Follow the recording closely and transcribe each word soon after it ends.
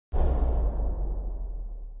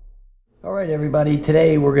Alright everybody,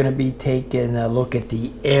 today we're going to be taking a look at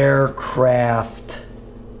the aircraft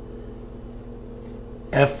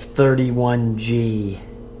F31G.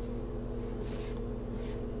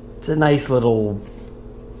 It's a nice little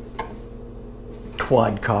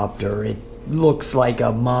quadcopter. It looks like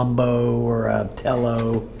a Mambo or a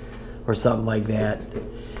Tello or something like that.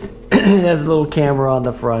 It has a little camera on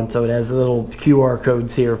the front, so it has little QR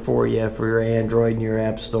codes here for you for your Android and your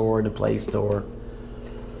App Store and the Play Store.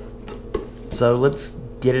 So let's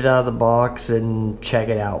get it out of the box and check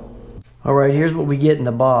it out. Alright, here's what we get in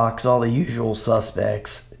the box, all the usual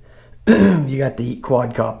suspects. You got the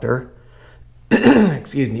quadcopter,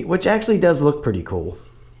 excuse me, which actually does look pretty cool.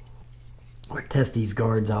 We'll test these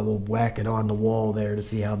guards out, we'll whack it on the wall there to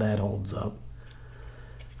see how that holds up.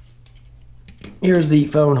 Here's the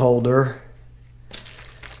phone holder,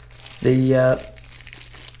 the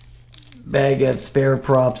bag of spare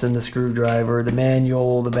props and the screwdriver, the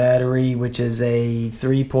manual, the battery, which is a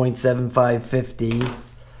 3.7550,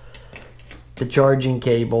 the charging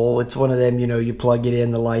cable. It's one of them, you know, you plug it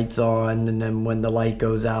in, the light's on, and then when the light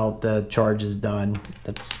goes out, the charge is done.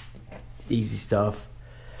 That's easy stuff.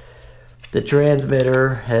 The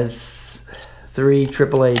transmitter has 3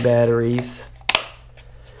 AAA batteries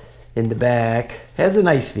in the back. Has a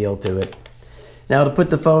nice feel to it. Now to put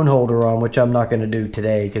the phone holder on, which I'm not going to do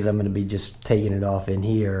today because I'm going to be just taking it off in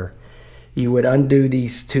here, you would undo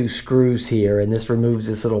these 2 screws here, and this removes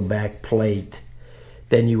this little back plate.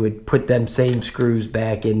 Then you would put them same screws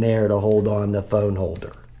back in there to hold on the phone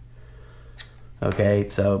holder. Okay,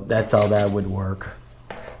 so that's how that would work.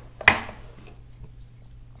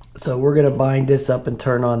 So we're going to bind this up and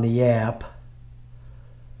turn on the app.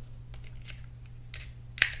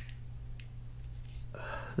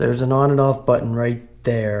 There's an on and off button right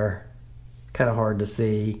there. Kind of hard to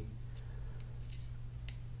see.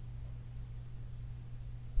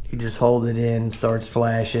 You just hold it in, starts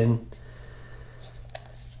flashing.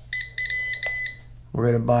 We're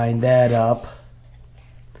going to bind that up.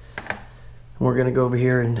 We're going to go over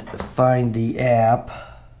here and find the app.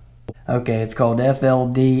 Okay, it's called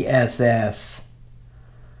FLDSS.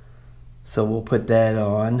 So we'll put that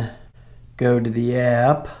on. Go to the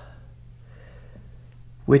app,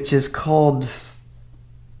 which is called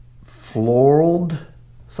Florld,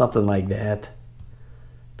 something like that.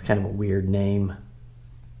 It's kind of a weird name.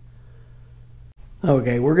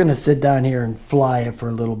 Okay, we're going to sit down here and fly it for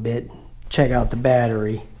a little bit. Check out the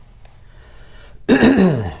battery.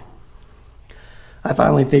 I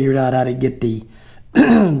finally figured out how to get the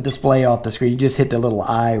display off the screen. You just hit the little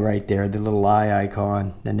eye right there, the little eye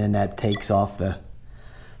icon, and then that takes off the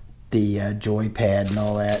joypad and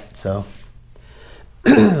all that. So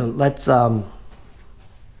let's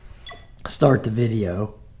start the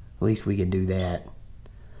video. At least we can do that.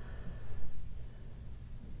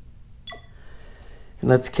 And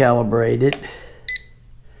let's calibrate it.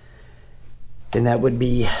 And that would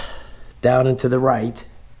be down and to the right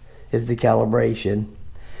is the calibration.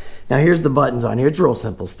 Now here's the buttons on here. It's real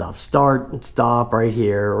simple stuff. Start and stop right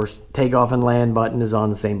here, or take off and land button is on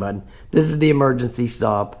the same button. This is the emergency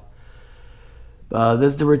stop.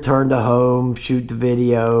 This is the return to home, shoot the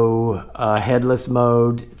video, headless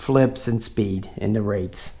mode, flips, and speed, and the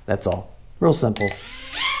rates. That's all. Real simple.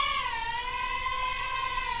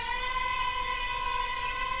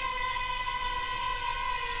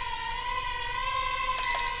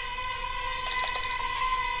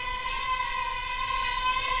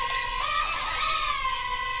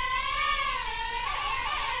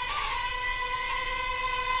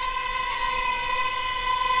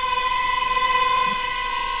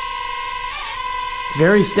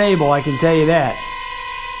 Very stable, I can tell you that.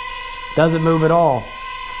 Doesn't move at all.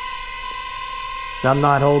 I'm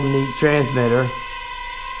not holding the transmitter.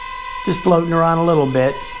 Just floating around a little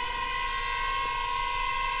bit.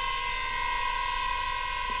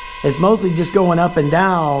 It's mostly just going up and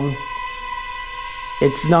down.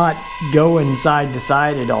 It's not going side to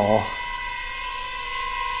side at all.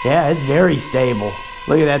 Yeah, it's very stable.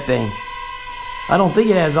 Look at that thing. I don't think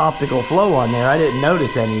it has optical flow on there. I didn't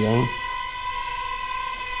notice anything.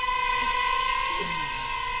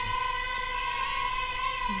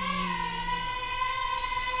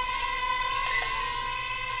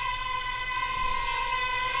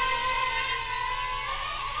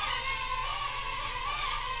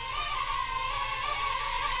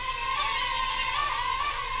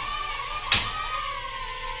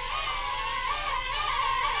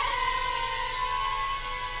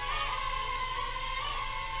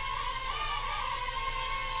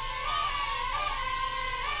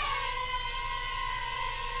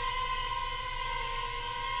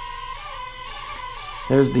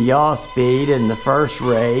 There's the yaw speed and the first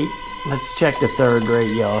rate. Let's check the third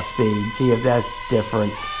rate yellow speed, see if that's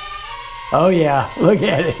different. Oh yeah, look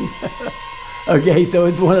at it. Okay, so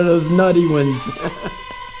it's one of those nutty ones.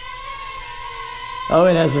 Oh,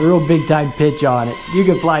 it has a real big time pitch on it. You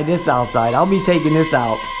can fly this outside. I'll be taking this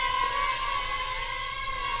out.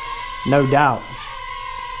 No doubt.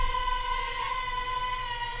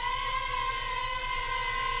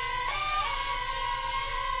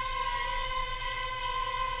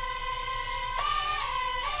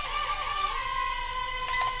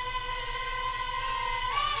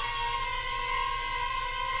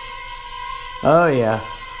 Oh yeah.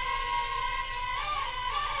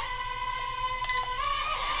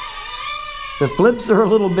 The flips are a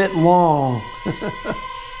little bit long.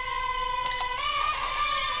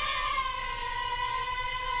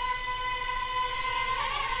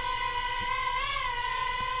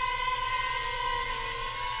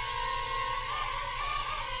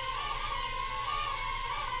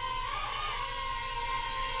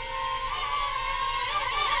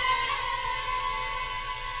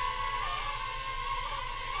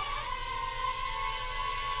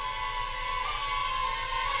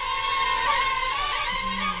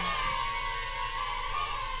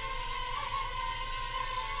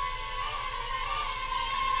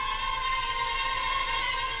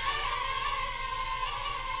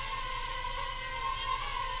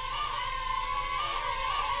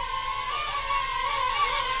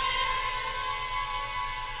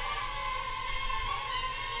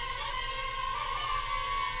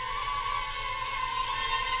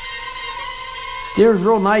 Steers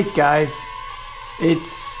real nice, guys.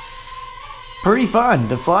 It's pretty fun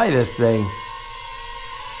to fly this thing.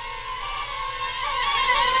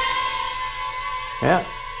 Yeah,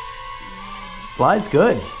 flies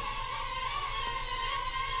good.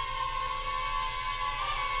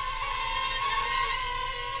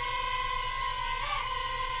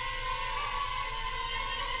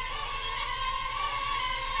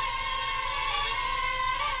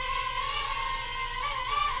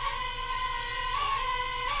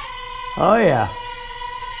 Oh yeah,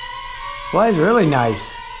 flies really nice.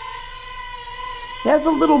 It has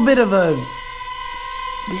a little bit of the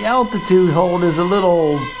altitude hold is a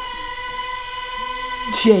little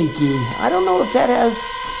shaky. I don't know if that has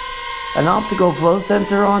an optical flow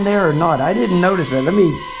sensor on there or not. I didn't notice it. Let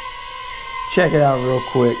me check it out real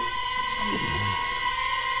quick.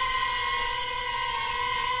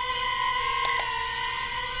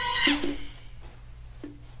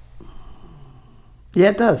 Yeah,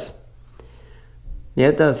 it does. Yeah,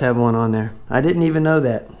 it does have one on there. I didn't even know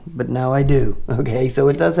that, but now I do. Okay, so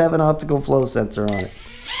it does have an optical flow sensor on it.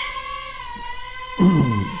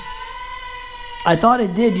 I thought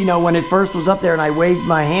it did, you know, when it first was up there and I waved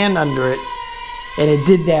my hand under it and it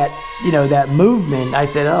did that, you know, that movement. I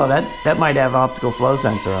said, oh, that might have optical flow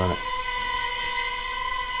sensor on it.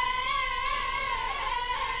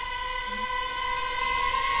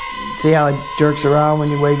 See how it jerks around when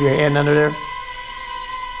you wave your hand under there?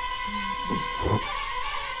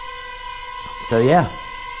 So yeah,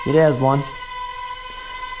 it has one.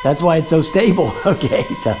 That's why it's so stable. Okay,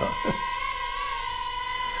 so.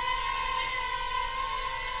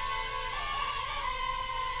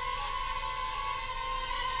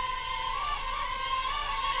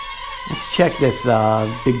 Let's check this,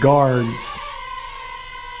 the Gehrdes.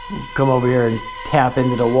 Come over here and tap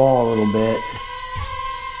into the wall a little bit.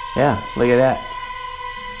 Yeah, look at that.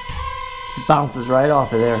 It bounces right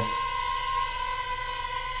off of there.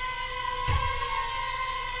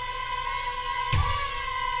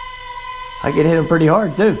 I can hit him pretty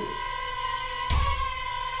hard too.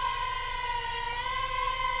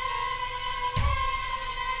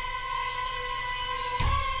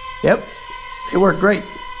 Yep, it worked great.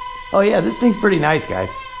 Oh yeah, this thing's pretty nice, guys.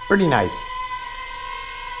 Pretty nice.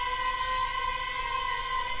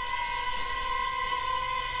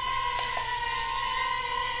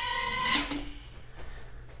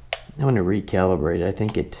 I'm going to recalibrate. I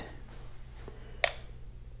think it...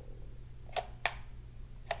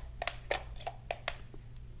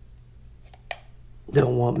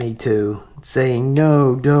 don't want me to. It's saying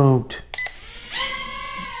no, don't.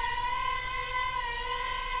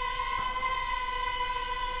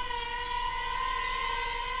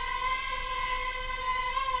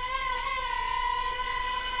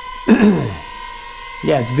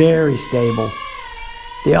 Yeah, it's very stable.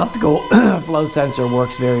 The optical flow sensor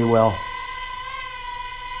works very well.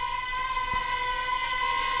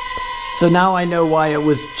 So now I know why it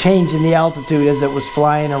was changing the altitude as it was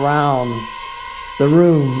flying around the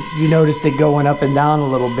room. You noticed it going up and down a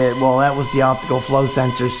little bit. Well, that was the optical flow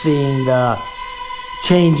sensor seeing the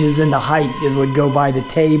changes in the height. It would go by the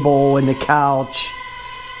table and the couch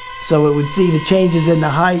So it would see the changes in the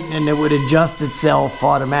height and it would adjust itself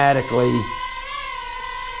automatically.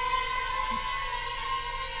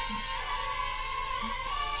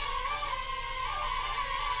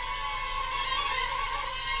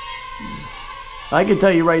 I can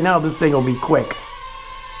tell you right now, this thing will be quick.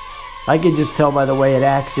 I can just tell by the way it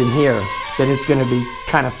acts in here that it's going to be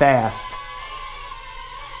kind of fast.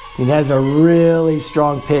 It has a really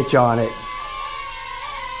strong pitch on it.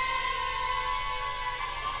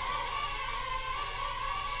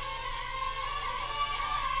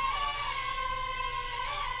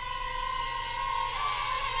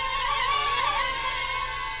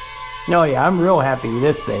 Oh yeah, I'm real happy with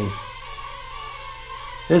this thing.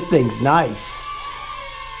 This thing's nice.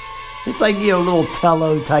 It's like, you know, a little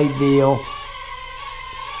tello type deal.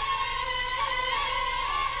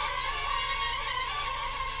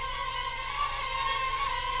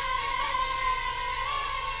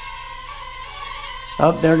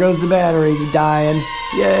 Oh, there goes the battery dying.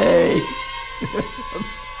 Yay!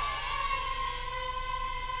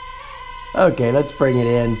 Okay, let's bring it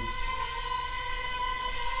in.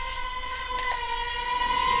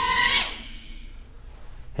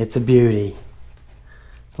 It's a beauty.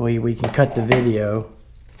 We can cut the video.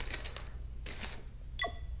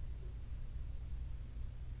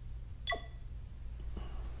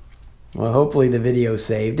 Well, hopefully the video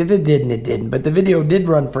saved. If it didn't, it didn't. But the video did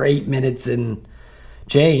run for 8 minutes and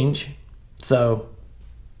change. So,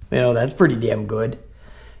 you know, that's pretty damn good.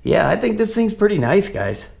 Yeah, I think this thing's pretty nice,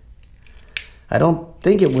 guys. I don't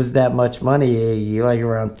think it was that much money. Like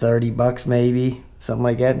around 30 bucks maybe. Something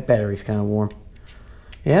like that. Battery's kind of warm.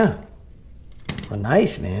 Yeah. Well,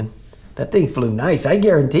 nice, man. That thing flew nice. I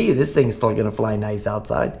guarantee you this thing's going to fly nice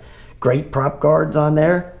outside. Great prop guards on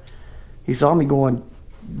there. You saw me going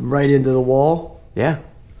right into the wall. Yeah.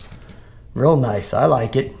 Real nice. I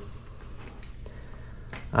like it.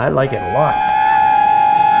 I like it a lot.